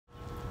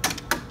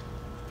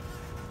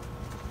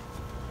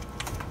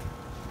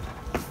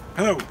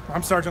Hello,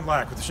 I'm Sergeant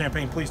Lack with the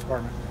Champaign Police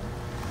Department.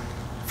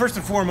 First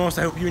and foremost,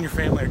 I hope you and your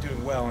family are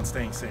doing well and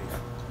staying safe.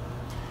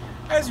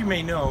 As you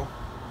may know,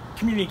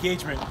 community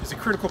engagement is a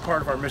critical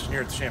part of our mission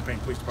here at the Champaign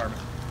Police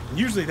Department, and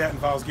usually that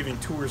involves giving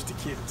tours to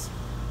kids.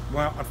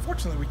 Well,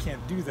 unfortunately, we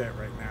can't do that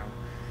right now,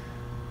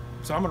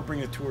 so I'm going to bring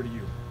the tour to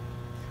you.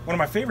 One of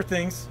my favorite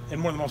things,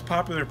 and one of the most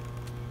popular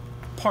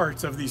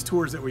parts of these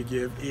tours that we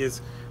give, is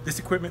this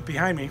equipment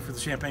behind me for the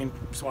Champaign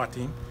SWAT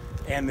team,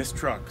 and this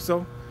truck.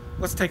 So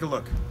let's take a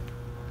look.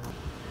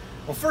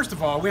 Well, first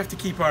of all, we have to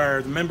keep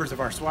the members of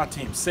our SWAT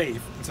team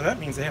safe, and so that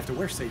means they have to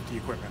wear safety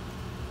equipment.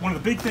 One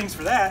of the big things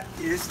for that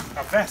is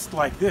a vest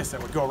like this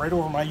that would go right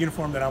over my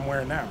uniform that I'm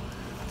wearing now.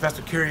 The vest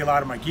would carry a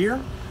lot of my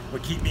gear,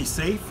 would keep me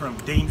safe from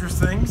dangerous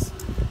things,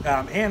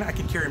 and I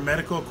can carry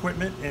medical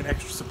equipment and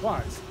extra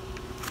supplies.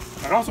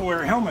 I'd also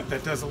wear a helmet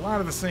that does a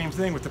lot of the same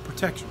thing with the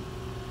protection.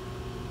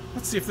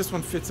 Let's see if this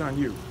one fits on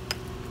you.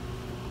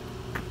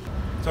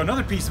 So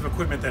another piece of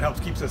equipment that helps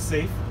keep us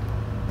safe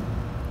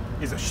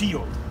is a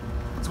shield.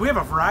 So we have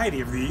a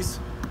variety of these.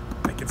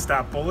 They can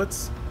stop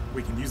bullets,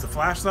 we can use the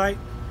flashlight,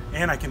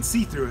 and I can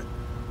see through it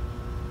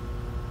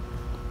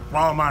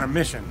while I'm on a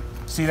mission.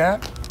 See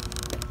that?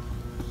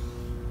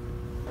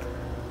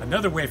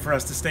 Another way for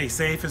us to stay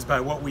safe is by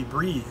what we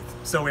breathe.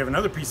 So we have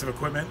another piece of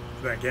equipment,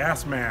 the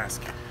gas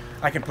mask.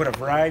 I can put a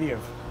variety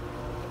of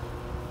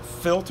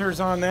filters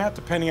on that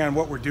depending on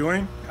what we're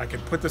doing. I can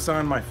put this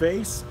on my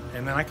face,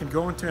 and then I can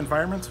go into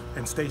environments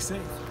and stay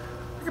safe.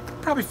 I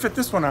could probably fit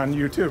this one on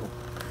you too.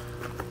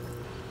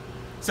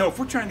 So if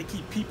we're trying to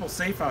keep people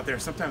safe out there,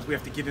 sometimes we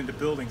have to get into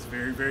buildings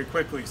very, very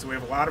quickly. So we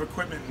have a lot of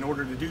equipment in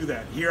order to do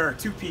that. Here are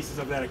two pieces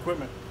of that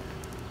equipment.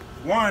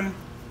 One,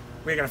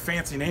 we got a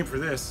fancy name for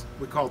this.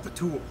 We call it the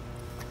tool.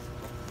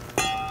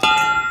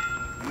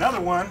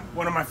 Another one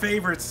of my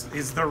favorites,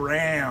 is the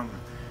ram.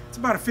 It's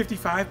about a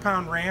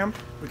 55-pound ram.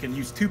 We can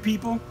use two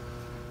people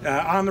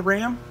on the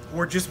ram,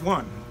 or just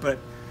one, but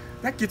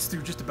that gets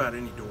through just about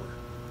any door.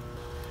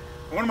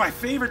 One of my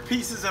favorite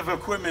pieces of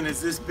equipment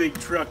is this big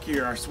truck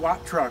here, our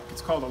SWAT truck.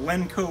 It's called a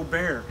Lenco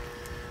Bear.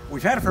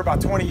 We've had it for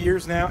about 20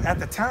 years now. At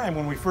the time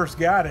when we first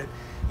got it,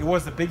 it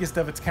was the biggest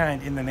of its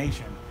kind in the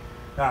nation.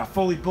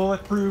 Fully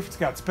bulletproof, it's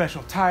got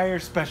special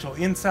tires, special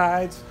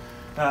insides,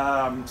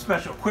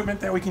 special equipment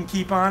that we can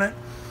keep on it.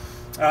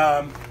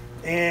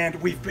 And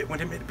we've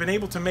been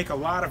able to make a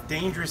lot of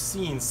dangerous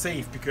scenes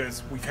safe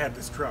because we've had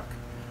this truck.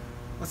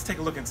 Let's take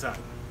a look inside.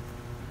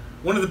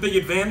 One of the big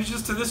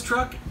advantages to this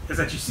truck is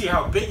that you see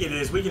how big it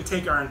is. We can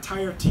take our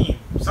entire team,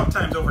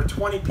 sometimes over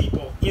 20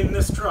 people, in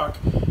this truck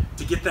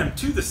to get them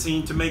to the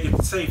scene to make it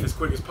safe as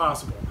quick as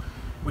possible.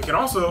 We can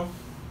also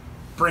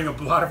bring a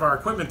lot of our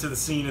equipment to the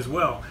scene as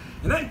well.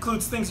 And that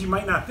includes things you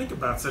might not think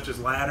about, such as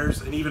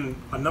ladders and even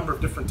a number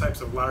of different types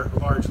of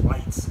large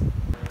lights.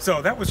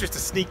 So that was just a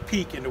sneak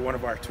peek into one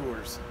of our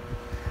tours.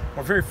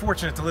 We're very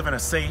fortunate to live in a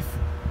safe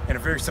and a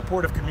very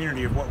supportive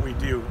community of what we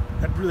do.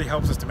 That really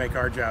helps us to make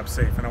our job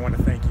safe, and I want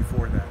to thank you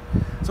for that.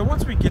 So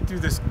once we get through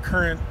this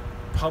current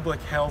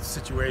public health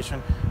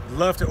situation, we'd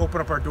love to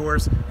open up our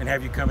doors and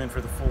have you come in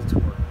for the full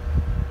tour.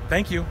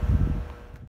 Thank you.